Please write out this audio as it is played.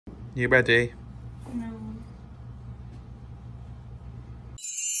You ready? No.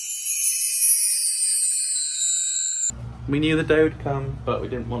 We knew the day would come, but we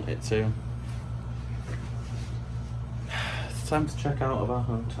didn't want it to. It's time to check out of our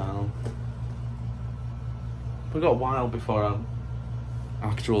hotel. We've got a while before our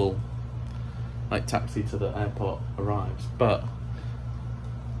actual taxi to the airport arrives, but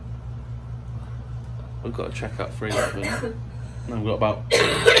we've got to check out for 11. And we've got about,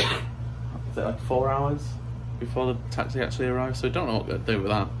 is it 4 hours before the taxi actually arrives, so we don't know what we're going to do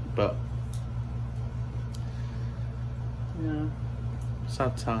with that, but yeah,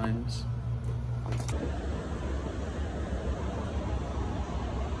 sad times.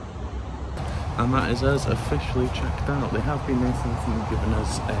 And that is us officially checked out. They have been nice and given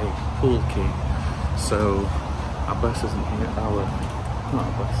us a pool key, so our bus isn't here, our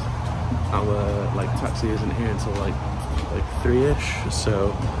taxi isn't here until like 3ish,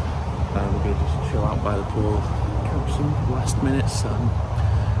 so we're gonna just chill out by the pool, catch some last minute sun.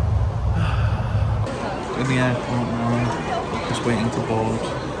 In the airport now, just waiting to board.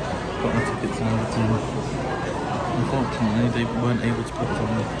 Got my tickets and everything. Unfortunately, they weren't able to put us on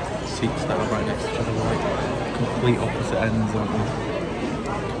the seats that are right next to each other, like complete opposite ends, aren't they?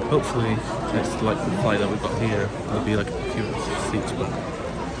 Hopefully, it's like the flight that we've got here, there'll be like a few seats, but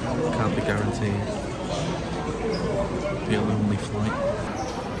can't be guaranteed. It'll be a lonely flight.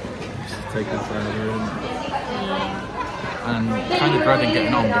 Just take us out of the room. And kind of dreading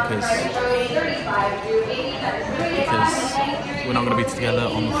getting on because we're not going to be together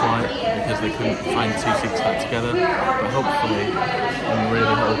on the flight because they couldn't find 2 seats back together. But hopefully, I'm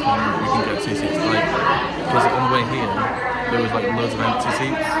really hoping we can get 2 seats back, because on the way here there was like loads of empty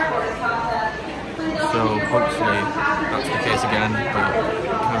seats. So hopefully that's the case again, but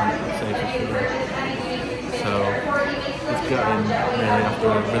can't say for sure. So it's gutting really after a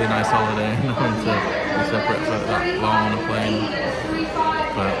really nice holiday, knowing to be separate for that long on a plane.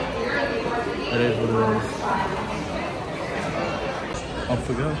 But it is what it is. Off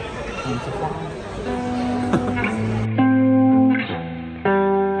we go. Time to fly.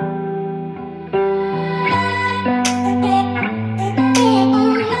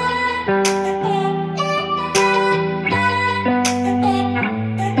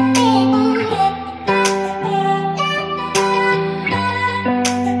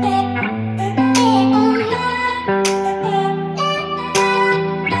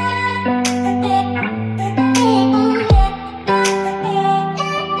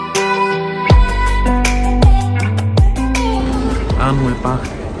 And we're back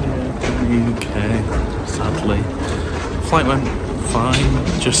in the UK, sadly. Flight went fine,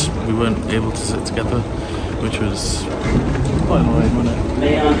 just we weren't able to sit together, which was quite annoying, wasn't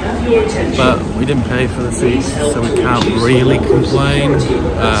it? But we didn't pay for the seats, so we can't really complain.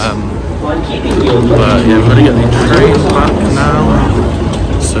 But yeah, we're going to get the train back now,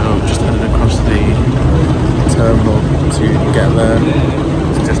 so just headed across the terminal to get there.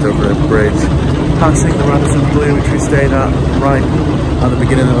 It's just over a bridge. Passing the Radisson Blu, which we stayed at right at the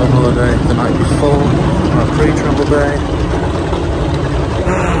beginning of our holiday, the night before, our pre-travel day.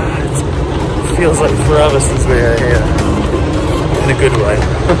 It feels like forever since we were here, in a good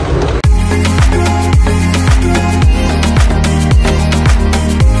way.